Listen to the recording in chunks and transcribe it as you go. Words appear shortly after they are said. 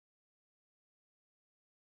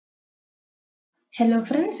Hello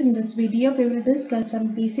friends, in this video we will discuss some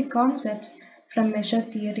basic concepts from measure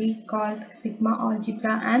theory called sigma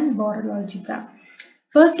algebra and Borel algebra.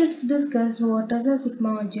 First, let's discuss what is a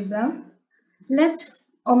sigma algebra. Let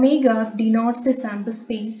omega denote the sample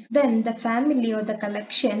space, then the family or the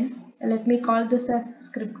collection, let me call this as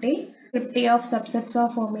script A. Script A of subsets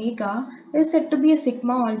of omega is said to be a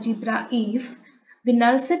sigma algebra if the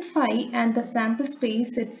null set phi and the sample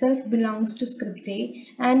space itself belongs to script A,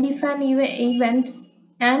 and if an event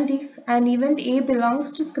A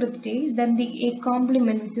belongs to script A, then the A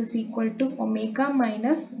complement, which is equal to omega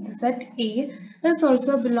minus the set A, is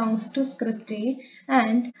also belongs to script A,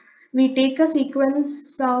 and we take a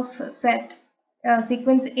sequence of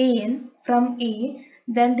sequence an from A,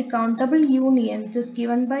 then the countable union, which is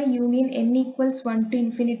given by union n equals 1 to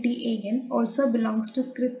infinity an, also belongs to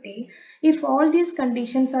script A. If all these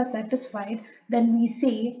conditions are satisfied, then we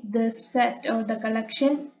say the set or the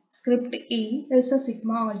collection script A is a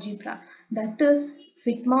sigma algebra. That is,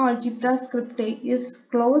 sigma algebra script A is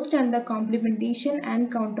closed under complementation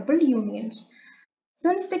and countable unions.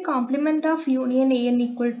 Since the complement of union an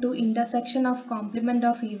equal to intersection of complement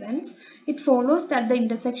of events, it follows that the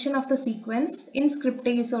intersection of the sequence in script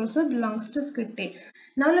A is also belongs to script A.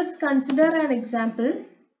 Now let's consider an example.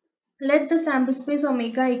 Let the sample space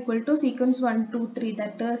omega equal to sequence 1, 2, 3,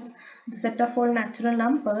 that is the set of all natural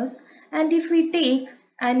numbers, and if we take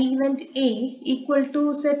an event A equal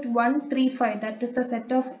to set 1, 3, 5, that is the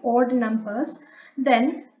set of odd numbers,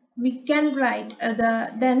 then we can write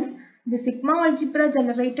the sigma algebra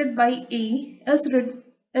generated by A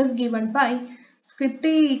is given by script A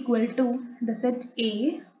equal to the set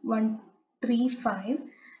A 1, 3, 5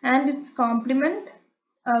 and its complement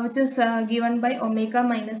which is given by omega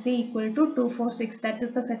minus A equal to 2, 4, 6, that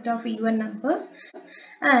is the set of even numbers,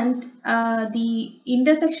 and the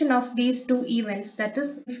intersection of these two events, that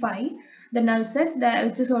is phi, the null set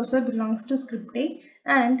which is also belongs to script A,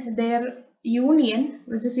 and their union,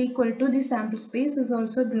 which is equal to the sample space, is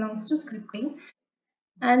also belongs to script A.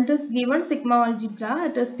 And this given sigma algebra,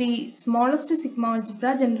 it is the smallest sigma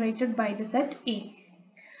algebra generated by the set A.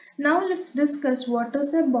 Now let's discuss what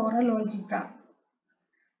is a Borel algebra.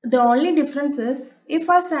 The only difference is, if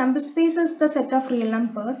our sample space is the set of real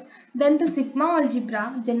numbers, then the sigma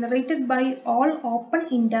algebra generated by all open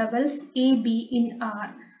intervals AB in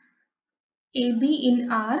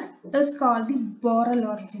R is called the Borel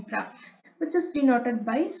algebra, which is denoted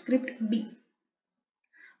by script B.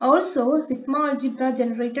 Also, sigma algebra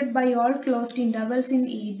generated by all closed intervals in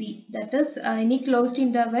AB, that is any closed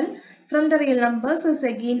interval from the real numbers, is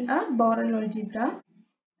again a Borel algebra.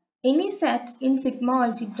 Any set in sigma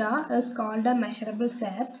algebra is called a measurable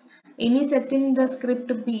set. Any set in the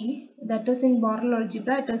script B, that is in Borel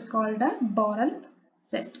algebra, it is called a Borel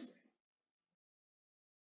set.